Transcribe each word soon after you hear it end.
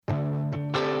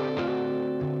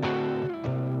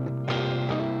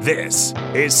This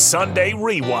is Sunday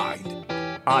Rewind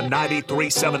on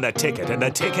 93.7 The Ticket and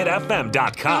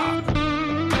theticketfm.com.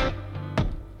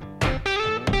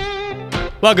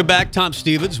 Welcome back. Tom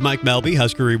Stevens, Mike Melby,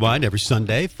 Husker Rewind every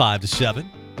Sunday, 5 to 7.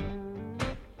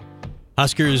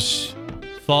 Huskers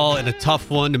fall in a tough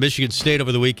one to Michigan State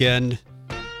over the weekend.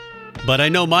 But I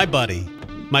know my buddy,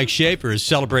 Mike Schaffer, is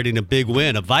celebrating a big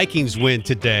win, a Vikings win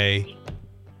today,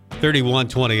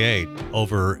 31-28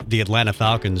 over the Atlanta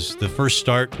Falcons. The first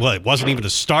start, well, it wasn't even a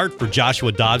start for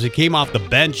Joshua Dobbs. He came off the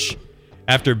bench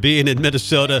after being in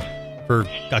Minnesota for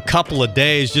a couple of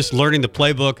days, just learning the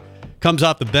playbook. Comes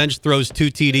off the bench, throws 2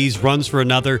 TDs, runs for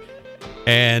another,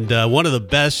 and one of the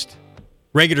best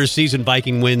regular season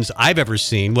Viking wins I've ever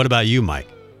seen. What about you, Mike?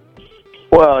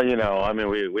 Well, we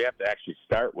have to actually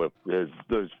start with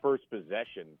those first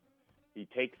possessions. He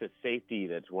takes a safety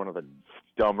that's one of the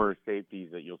dumber safeties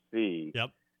that you'll see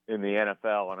in the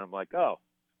NFL, and I'm like, oh,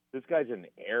 this guy's an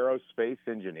aerospace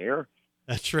engineer?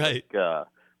 That's right. Like,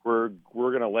 we're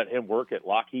going to let him work at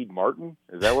Lockheed Martin?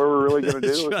 Is that what we're really going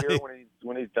to do right. here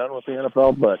when he's done with the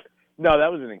NFL? But, no,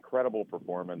 that was an incredible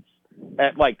performance.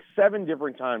 At, 7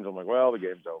 different times, I'm like, well, the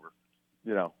game's over.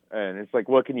 And it's like,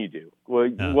 what can you do? Well,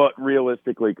 What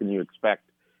realistically can you expect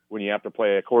when you have to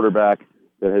play a quarterback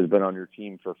that has been on your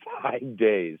team for 5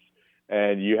 days,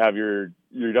 and you don't have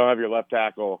your left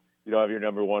tackle, you don't have your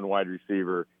number 1 wide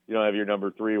receiver, you don't have your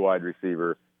number 3 wide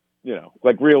receiver.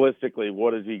 Realistically,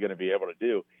 what is he going to be able to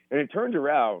do? And it turns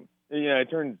around, it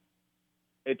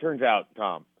turns out,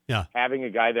 Tom, having a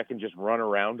guy that can just run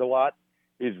around a lot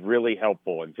is really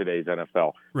helpful in today's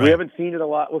NFL. Right. We haven't seen it a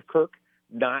lot with Kirk,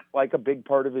 not like a big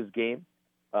part of his game,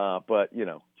 but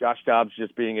Josh Dobbs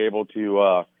just being able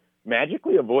to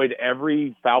magically avoid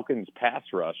every Falcons pass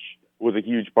rush was a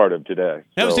huge part of today.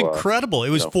 That was incredible.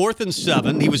 It was 4th and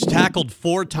 7. He was tackled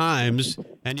 4 times,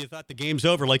 and you thought the game's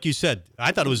over. Like you said,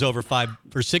 I thought it was over 5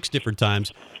 or 6 different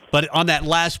times. But on that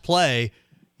last play,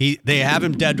 they have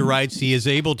him dead to rights. He is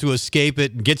able to escape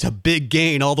it and gets a big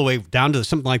gain all the way down to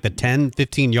something like the 10,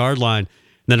 15-yard line.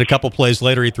 And then a couple plays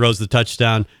later, he throws the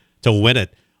touchdown to win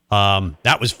it.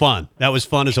 That was fun. That was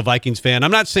fun as a Vikings fan.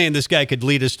 I'm not saying this guy could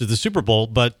lead us to the Super Bowl,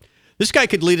 but this guy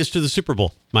could lead us to the Super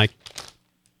Bowl, Mike.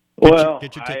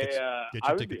 Get your tickets.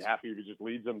 I would be happy if he just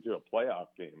leads them to a playoff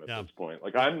game at this point.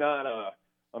 Like, I'm not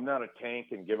a tank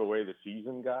and give away the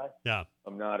season guy. Yeah.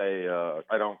 I'm not I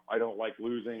don't like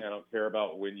losing. I don't care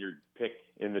about when you pick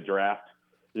in the draft.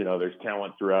 There's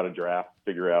talent throughout a draft.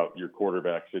 Figure out your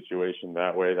quarterback situation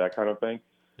that way, that kind of thing.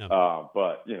 Yeah.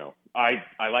 But I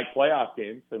like playoff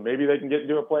games, and maybe they can get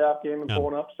into a playoff game and pull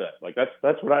an upset. Like,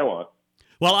 that's what I want.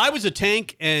 Well, I was a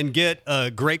tank and get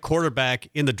a great quarterback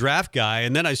in the draft guy,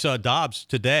 and then I saw Dobbs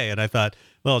today, and I thought,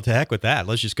 well, to heck with that.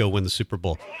 Let's just go win the Super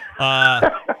Bowl. Bring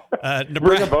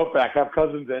them both back. Have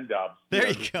Cousins and Dobbs. There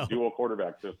you go. Dual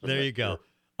quarterback system. There you go.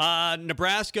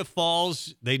 Nebraska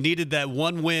falls. They needed that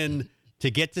one win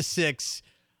to get to 6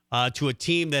 to a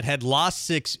team that had lost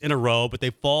 6 in a row, but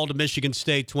they fall to Michigan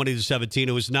State 20-17.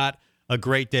 It was not a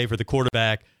great day for the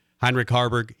quarterback, Heinrich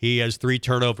Harburg. He has 3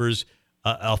 turnovers.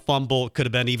 A fumble. Could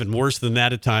have been even worse than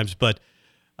that at times. But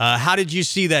how did you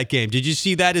see that game? Did you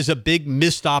see that as a big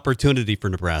missed opportunity for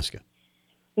Nebraska?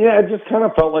 Yeah, it just kind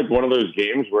of felt like one of those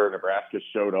games where Nebraska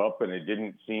showed up and it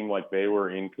didn't seem like they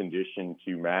were in condition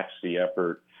to match the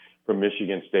effort from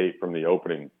Michigan State from the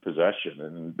opening possession.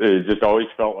 And it just always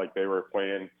felt like they were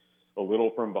playing a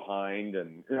little from behind.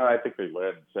 And, I think they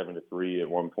led 7-3 at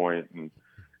one point and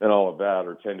all of that,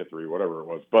 or 10-3, whatever it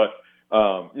was. But,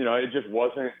 it just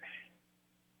wasn't.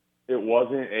 It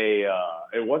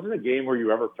wasn't a game where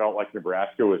you ever felt like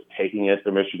Nebraska was taking it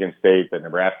to Michigan State, that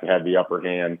Nebraska had the upper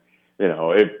hand.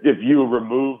 If you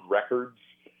remove records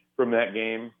from that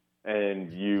game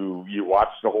and you watch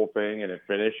the whole thing and it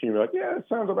finished, you're like, yeah, it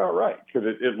sounds about right, because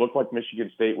it looked like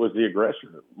Michigan State was the aggressor.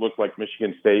 It looked like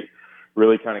Michigan State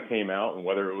really kind of came out, and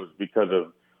whether it was because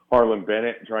of Harlan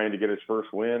Bennett trying to get his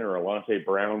first win, or Alante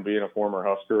Brown being a former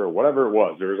Husker, or whatever it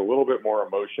was, there was a little bit more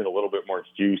emotion, a little bit more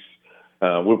juice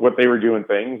with what they were doing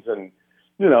things. And,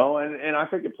 and I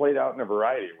think it played out in a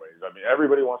variety of ways. I mean,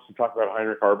 everybody wants to talk about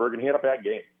Heinrich Harburg, and he had a bad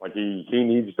game. Like, he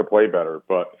needs to play better.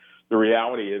 But the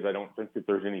reality is, I don't think that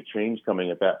there's any change coming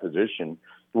at that position.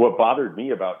 What bothered me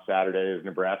about Saturday is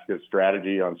Nebraska's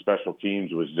strategy on special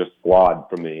teams was just flawed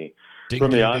from the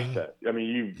onset. I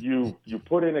mean, you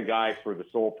put in a guy for the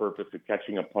sole purpose of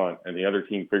catching a punt, and the other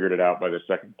team figured it out by the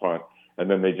second punt, and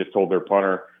then they just told their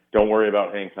punter, don't worry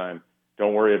about hang time.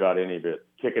 Don't worry about any of it.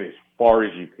 Kick it as far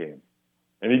as you can.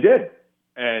 And he did.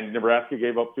 And Nebraska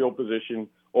gave up field position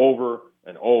over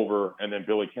and over, and then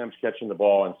Billy Kemp's catching the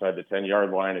ball inside the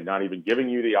 10-yard line and not even giving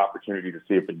you the opportunity to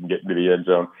see if it can get into the end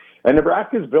zone. And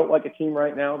Nebraska's built like a team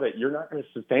right now that you're not going to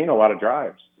sustain a lot of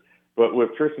drives. But with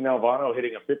Tristan Alvano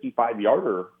hitting a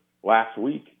 55-yarder last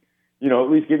week, at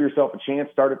least give yourself a chance,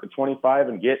 start at the 25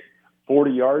 and get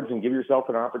 40 yards and give yourself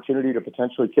an opportunity to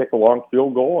potentially kick a long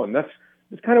field goal. And that's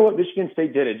kind of what Michigan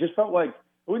State did. It just felt like,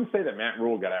 I wouldn't say that Matt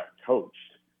Rule got out-coached,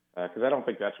 because I don't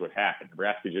think that's what happened.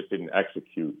 Nebraska just didn't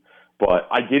execute. But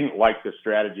I didn't like the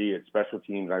strategy at special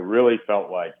teams. I really felt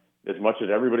like, as much as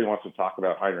everybody wants to talk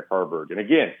about Heinrich Harburg, and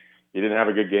again, he didn't have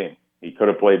a good game. He could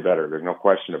have played better. There's no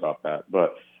question about that.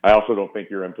 But I also don't think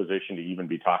you're in position to even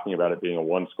be talking about it being a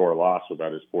one-score loss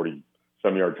without his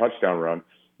 40-some-yard touchdown run.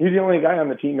 He's the only guy on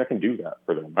the team that can do that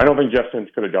for them. I don't think Jeff Sims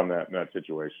could have done that in that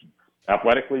situation.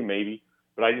 Athletically, maybe,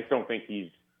 but I just don't think he's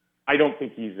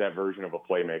that version of a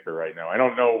playmaker right now. I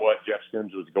don't know what Jeff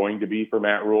Sims was going to be for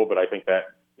Matt Rule, but I think that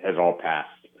has all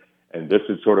passed. And this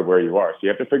is sort of where you are. So you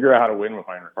have to figure out how to win with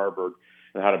Heinrich Harburg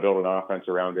and how to build an offense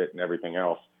around it and everything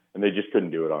else. And they just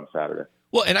couldn't do it on Saturday.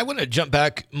 Well, and I want to jump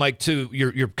back, Mike, to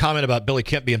your comment about Billy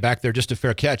Kemp being back there just a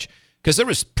fair catch, because there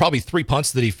was probably 3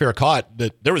 punts that he fair caught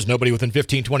that there was nobody within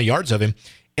 15, 20 yards of him.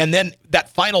 And then that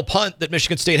final punt that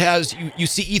Michigan State has, you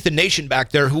see Ethan Nation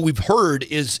back there, who we've heard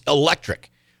is electric.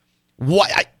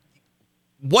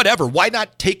 Whatever. Why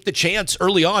not take the chance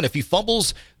early on? If he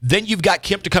fumbles, then you've got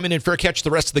Kemp to come in and fair catch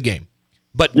the rest of the game.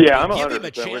 But yeah, I'm give him a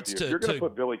 100% chance with you. If you're going to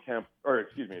put Billy Kemp, if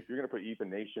you're going to put Ethan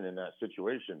Nation in that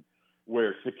situation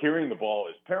where securing the ball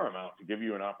is paramount to give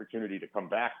you an opportunity to come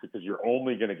back, because you're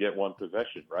only going to get one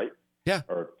possession, right? Yeah.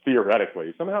 Or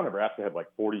theoretically. Somehow Nebraska had like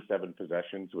 47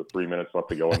 possessions with 3 minutes left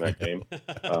to go in that game.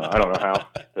 I don't know how.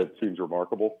 That seems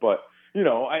remarkable. But,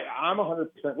 I'm 100%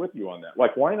 with you on that.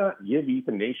 Like, why not give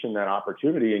Ethan Nation that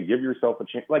opportunity and give yourself a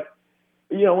chance? Like,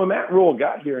 when Matt Rule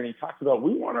got here and he talked about,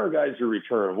 we want our guys to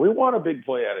return. We want a big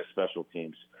play out of special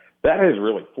teams. That has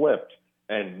really flipped,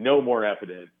 and no more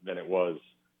evident than it was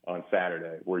on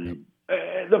Saturday, where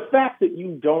the fact that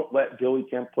you don't let Billy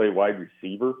Kemp play wide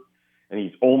receiver and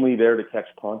he's only there to catch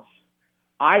punts,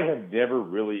 I have never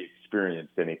really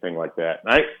experienced anything like that.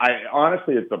 And I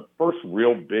honestly, it's the first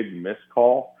real big missed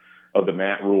call of the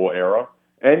Matt Rule era.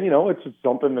 And, it's just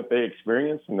something that they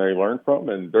experience and they learn from,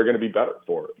 and they're going to be better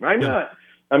for it. And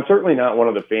I'm certainly not one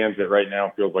of the fans that right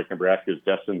now feels like Nebraska is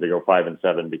destined to go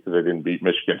 5-7 because they didn't beat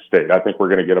Michigan State. I think we're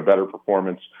going to get a better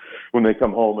performance when they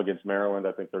come home against Maryland.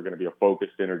 I think they're going to be a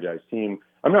focused, energized team.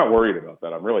 I'm not worried about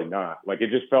that. I'm really not. Like, it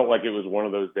just felt like it was one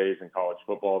of those days in college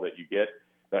football that you get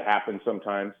that happens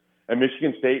sometimes. And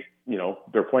Michigan State,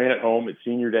 they're playing at home. It's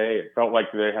senior day. It felt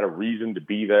like they had a reason to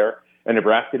be there. And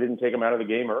Nebraska didn't take them out of the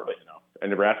game early enough.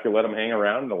 And Nebraska let them hang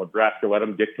around, and Nebraska let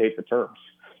them dictate the terms.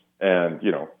 And,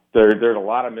 there's a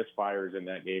lot of misfires in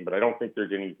that game, but I don't think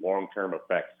there's any long-term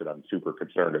effects that I'm super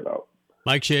concerned about.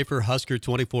 Mike Schaffer, Husker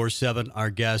 24/7, our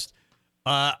guest.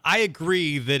 I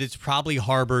agree that it's probably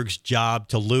Harburg's job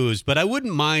to lose, but I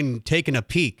wouldn't mind taking a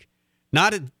peek.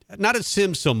 Not at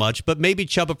Sims so much, but maybe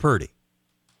Chubba Purdy.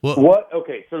 What?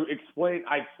 Okay, so explain.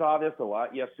 I saw this a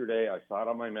lot yesterday. I saw it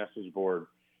on my message board.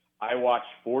 I watched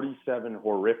 47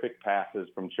 horrific passes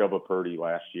from Chubba Purdy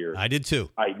last year. I did too.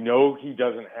 I know he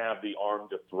doesn't have the arm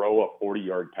to throw a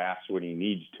 40-yard pass when he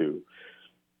needs to.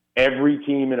 Every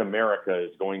team in America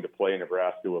is going to play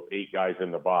Nebraska with 8 guys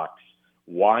in the box.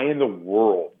 Why in the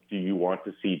world do you want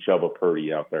to see Chubba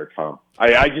Purdy out there, Tom?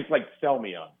 I just sell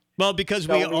me on. Well, because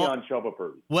sell me on Chubba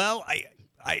Purdy. Well,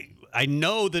 I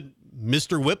know that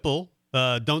Mr. Whipple,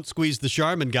 don't squeeze the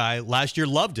Charmin guy, last year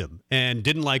loved him and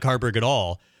didn't like Harburg at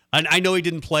all. And I know he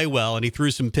didn't play well, and he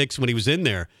threw some picks when he was in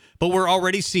there. But we're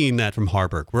already seeing that from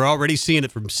Harburg. We're already seeing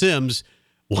it from Sims.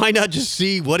 Why not just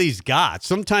see what he's got?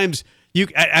 Sometimes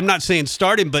I'm not saying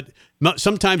start him, but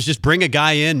sometimes just bring a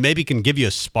guy in, maybe can give you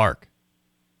a spark.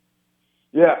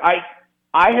 Yeah,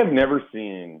 I have never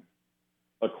seen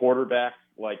a quarterback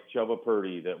like Chubba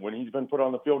Purdy that when he's been put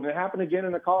on the field, and it happened again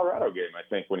in the Colorado game, I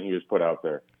think, when he was put out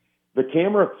there. The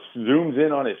camera zooms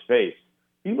in on his face.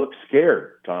 He looks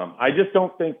scared, Tom. I just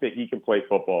don't think that he can play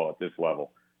football at this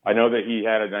level. I know that he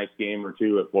had a nice game or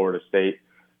two at Florida State.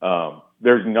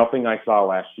 There's nothing I saw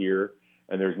last year,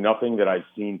 and there's nothing that I've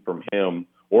seen from him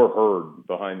or heard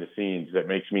behind the scenes that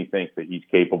makes me think that he's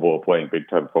capable of playing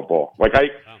big-time football.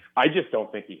 I just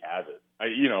don't think he has it.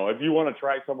 If you want to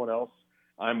try someone else,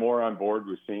 I'm more on board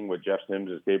with seeing what Jeff Sims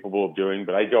is capable of doing,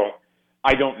 but I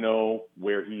don't know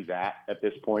where he's at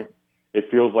this point. It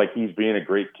feels like he's being a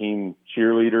great team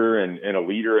cheerleader and a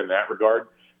leader in that regard.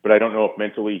 But I don't know if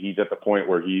mentally he's at the point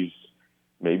where he's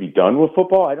maybe done with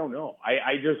football. I don't know.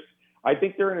 I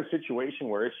think they're in a situation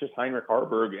where it's just Heinrich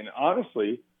Harburg. And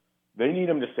honestly, they need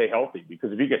him to stay healthy,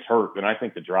 because if he gets hurt, then I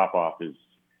think the drop-off is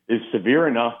severe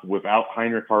enough without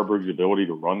Heinrich Haarberg's ability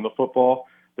to run the football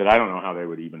that I don't know how they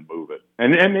would even move it.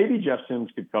 And maybe Jeff Sims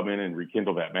could come in and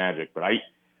rekindle that magic, but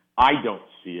I don't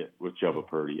see it with Chubba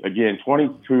Purdy. Again,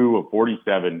 22 of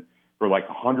 47 for like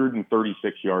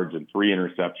 136 yards and 3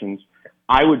 interceptions.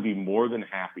 I would be more than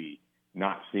happy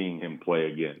not seeing him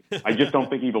play again. I just don't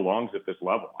think he belongs at this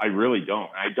level. I really don't.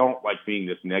 I don't like being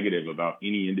this negative about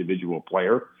any individual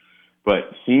player,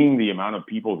 but seeing the amount of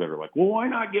people that are like, well, why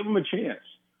not give him a chance?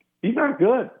 He's not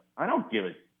good. I don't give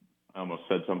it. I almost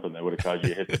said something that would have caused you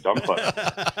to hit the dump button.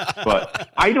 But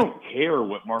I don't care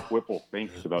what Mark Whipple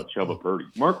thinks about Chubba Purdy.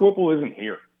 Mark Whipple isn't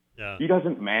here. Yeah. He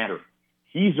doesn't matter.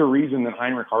 He's the reason that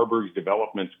Heinrich Haarberg's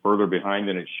development's further behind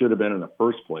than it should have been in the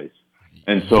first place.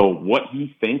 And so what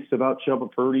he thinks about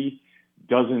Chubba Purdy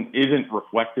isn't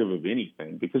reflective of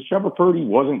anything, because Chubba Purdy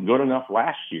wasn't good enough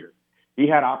last year. He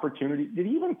had opportunity. Did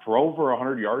he even throw for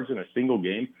 100 yards in a single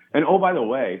game? And, oh, by the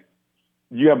way,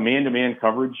 you have man-to-man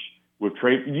coverage with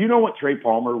Trey. You know what Trey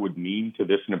Palmer would mean to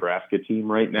this Nebraska team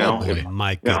right now?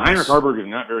 My goodness. Heinrich Haarberg is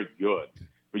not very good,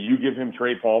 but you give him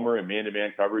Trey Palmer and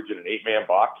man-to-man coverage in an 8-man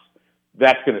box,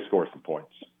 that's going to score some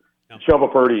points.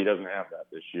 Chubba Purdy doesn't have that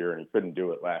this year, and he couldn't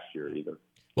do it last year either.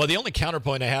 Well, the only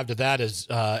counterpoint I have to that is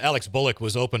Alex Bullock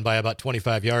was open by about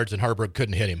 25 yards, and Haarberg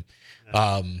couldn't hit him.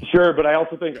 Sure, but I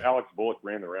also think Alex Bullock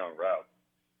ran the round route.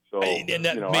 So, and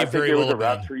that I think it was a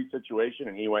route tree situation,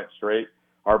 and he went straight.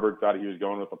 Haarberg thought he was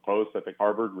going with the post. I think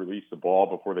Haarberg released the ball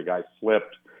before the guy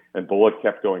slipped, and Bullock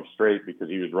kept going straight because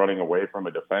he was running away from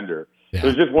a defender. Yeah. It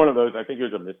was just one of those. I think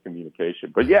it was a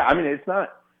miscommunication. But, yeah, I mean, it's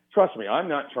not – trust me, I'm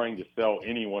not trying to sell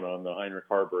anyone on the Heinrich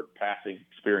Haarberg passing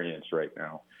experience right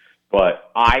now.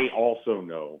 But I also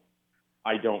know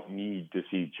I don't need to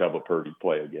see Chubba Purdy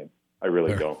play again. I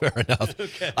really don't. Fair enough.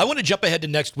 Okay. I want to jump ahead to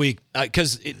next week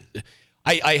because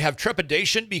I have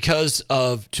trepidation because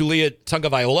of Tulia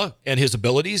Tagovailoa and his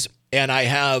abilities, and I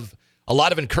have a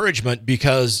lot of encouragement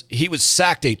because he was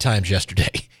sacked 8 times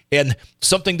yesterday. And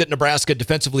something that Nebraska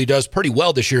defensively does pretty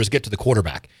well this year is get to the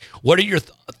quarterback. What are your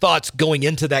thoughts going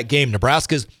into that game?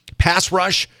 Nebraska's pass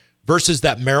rush versus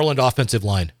that Maryland offensive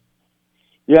line.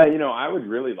 Yeah, I would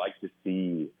really like to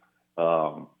see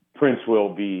Prince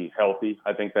Will be healthy.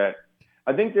 I think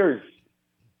there's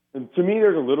a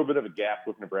little bit of a gap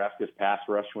with Nebraska's pass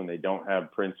rush when they don't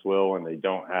have Prince Will and they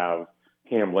don't have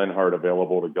Cam Lenhart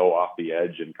available to go off the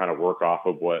edge and kind of work off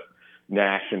of what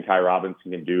Nash and Ty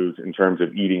Robinson can do in terms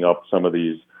of eating up some of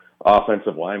these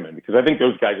offensive linemen, because I think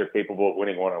those guys are capable of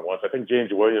winning one-on-ones. I think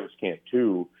James Williams can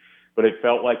too, but it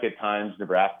felt like at times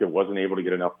Nebraska wasn't able to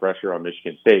get enough pressure on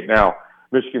Michigan State. Now,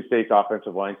 Michigan State's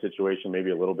offensive line situation may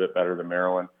be a little bit better than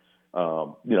Maryland.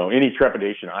 Any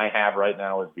trepidation I have right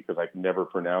now is because I can never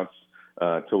pronounce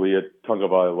Tulia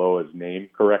Tagovailoa's name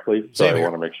correctly, so I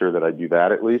want to make sure that I do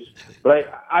that at least. But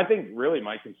I think really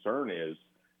my concern is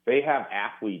they have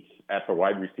athletes at the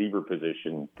wide receiver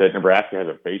position that Nebraska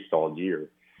hasn't faced all year.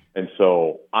 And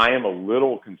so I am a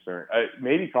little concerned.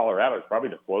 Maybe Colorado is probably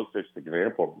the closest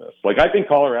example of this. Like, I think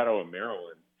Colorado and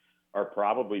Maryland are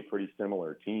probably pretty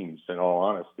similar teams, in all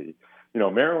honesty.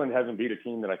 Maryland hasn't beat a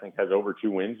team that I think has over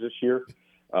 2 wins this year.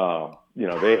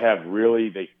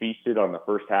 They feasted on the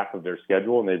first half of their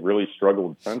schedule, and they've really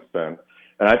struggled since then.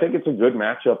 And I think it's a good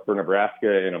matchup for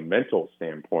Nebraska in a mental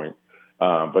standpoint.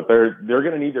 But they're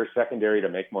going to need their secondary to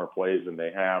make more plays than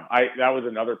they have. That was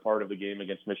another part of the game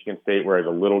against Michigan State where I was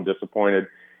a little disappointed.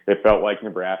 It felt like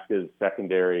Nebraska's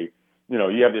secondary,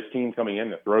 you have this team coming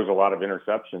in that throws a lot of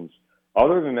interceptions.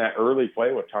 Other than that early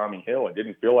play with Tommy Hill, it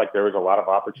didn't feel like there was a lot of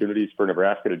opportunities for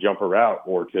Nebraska to jump a route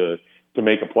or to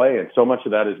make a play. And so much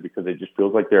of that is because it just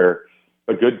feels like they're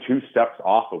a good 2 steps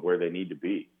off of where they need to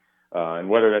be. And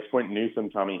whether that's Quentin Newsom,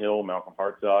 Tommy Hill, Malcolm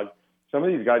Hartzog, some of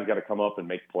these guys got to come up and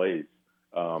make plays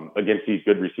against these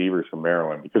good receivers from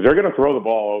Maryland, because they're going to throw the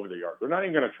ball over the yard. They're not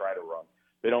even going to try to run.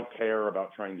 They don't care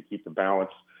about trying to keep the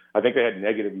balance. I think they had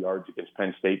negative yards against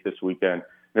Penn State this weekend.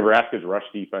 Nebraska's rush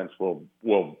defense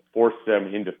will force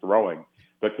them into throwing,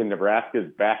 but can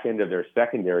Nebraska's back end of their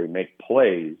secondary make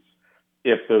plays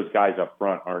if those guys up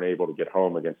front aren't able to get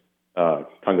home against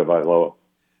Tagovailoa?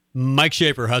 Mike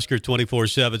Schaffer, Husker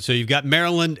 24/7. So you've got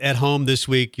Maryland at home this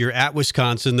week. You're at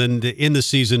Wisconsin, then in the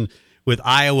season with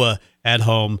Iowa at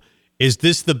home. Is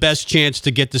this the best chance to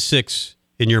get to 6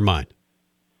 in your mind?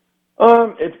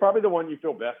 It's probably the one you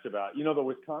feel best about. The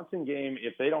Wisconsin game,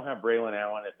 if they don't have Braylon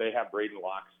Allen, if they have Braden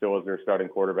Locke still as their starting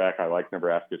quarterback, I like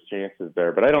Nebraska's chances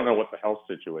there. But I don't know what the health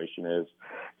situation is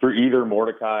for either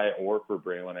Mordecai or for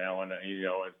Braylon Allen.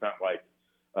 It's not like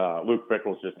Luke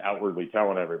Fickell's just outwardly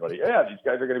telling everybody, yeah, these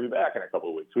guys are going to be back in a couple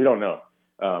of weeks. We don't know.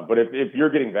 But if you're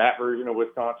getting that version of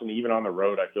Wisconsin, even on the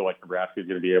road, I feel like Nebraska is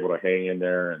going to be able to hang in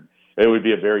there, and it would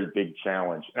be a very big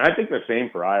challenge. And I think the same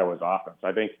for Iowa's offense.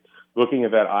 I think looking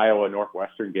at that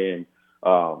Iowa-Northwestern game,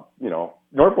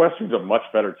 Northwestern's a much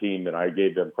better team than I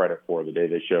gave them credit for the day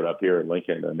they showed up here in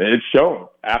Lincoln. And it's shown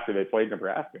after they played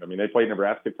Nebraska. I mean, they played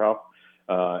Nebraska tough,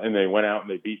 and they went out and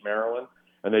they beat Maryland,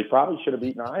 and they probably should have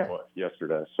beaten Iowa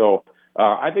yesterday. So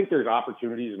I think there's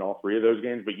opportunities in all three of those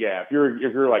games. But, yeah, if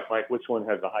you're like, Mike, which one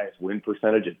has the highest win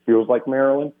percentage, it feels like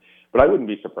Maryland. But I wouldn't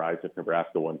be surprised if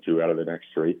Nebraska won 2 out of the next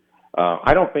 3.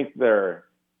 I don't think they're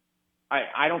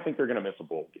going to miss a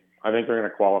bowl game. I think they're going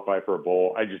to qualify for a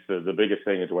bowl. The biggest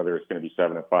thing is whether it's going to be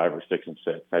 7-5 or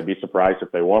 6-6. I'd be surprised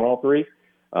if they won all 3.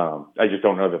 I just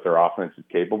don't know that their offense is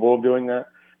capable of doing that.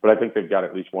 But I think they've got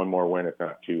at least one more win, if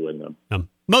not 2, in them.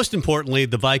 Most importantly,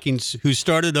 the Vikings, who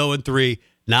started 0-3,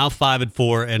 now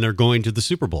 5-4, and are going to the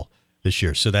Super Bowl this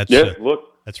year. So that's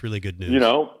that's really good news. You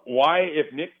know, why,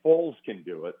 if Nick Foles can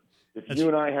do it, you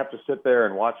and I have to sit there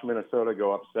and watch Minnesota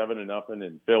go up 7-0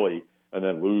 in Philly and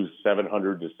then lose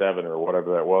 700-7 or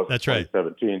whatever that was. That's right.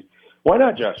 2017. Why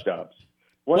not Josh Dobbs?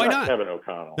 Why not Kevin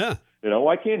O'Connell? Yeah. You know,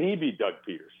 why can't he be Doug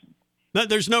Peterson? No,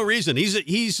 there's no reason. He's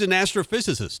an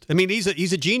astrophysicist. I mean, he's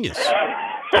a genius.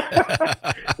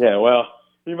 Yeah, well,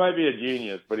 he might be a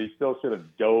genius, but he still should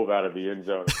have dove out of the end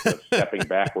zone instead of stepping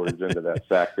backwards into that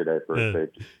sack today for a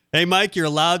safety. Hey, Mike, you're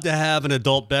allowed to have an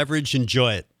adult beverage.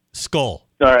 Enjoy it. Skol. All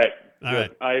right. All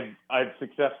right. I've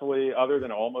successfully, other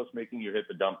than almost making you hit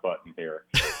the dump button here,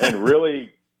 and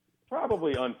really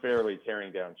probably unfairly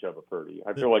tearing down Chubba Purdy.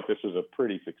 I feel like this was a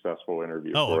pretty successful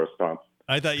interview for us, Tom.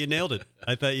 I thought you nailed it.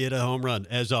 I thought you hit a home run,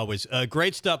 as always.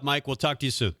 Great stuff, Mike. We'll talk to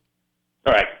you soon.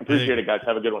 All right. Appreciate it, guys.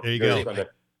 Have a good one. There you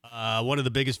go. One of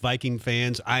the biggest Viking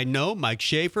fans I know, Mike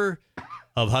Schaffer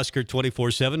of Husker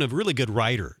 24/7, a really good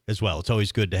writer as well. It's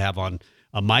always good to have on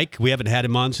Mike. We haven't had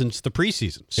him on since the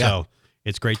preseason, so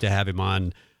it's great to have him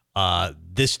on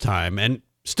this time. And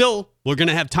still, we're going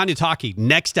to have Tanya Taki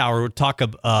next hour. We'll talk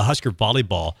Husker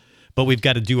volleyball, but we've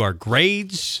got to do our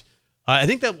grades. I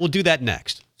think that we'll do that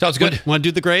next. Sounds good. Want to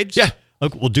do the grades? Yeah.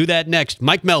 Okay, we'll do that next.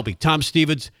 Mike Melby, Tom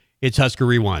Stevens, it's Husker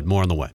Rewind. More on the way.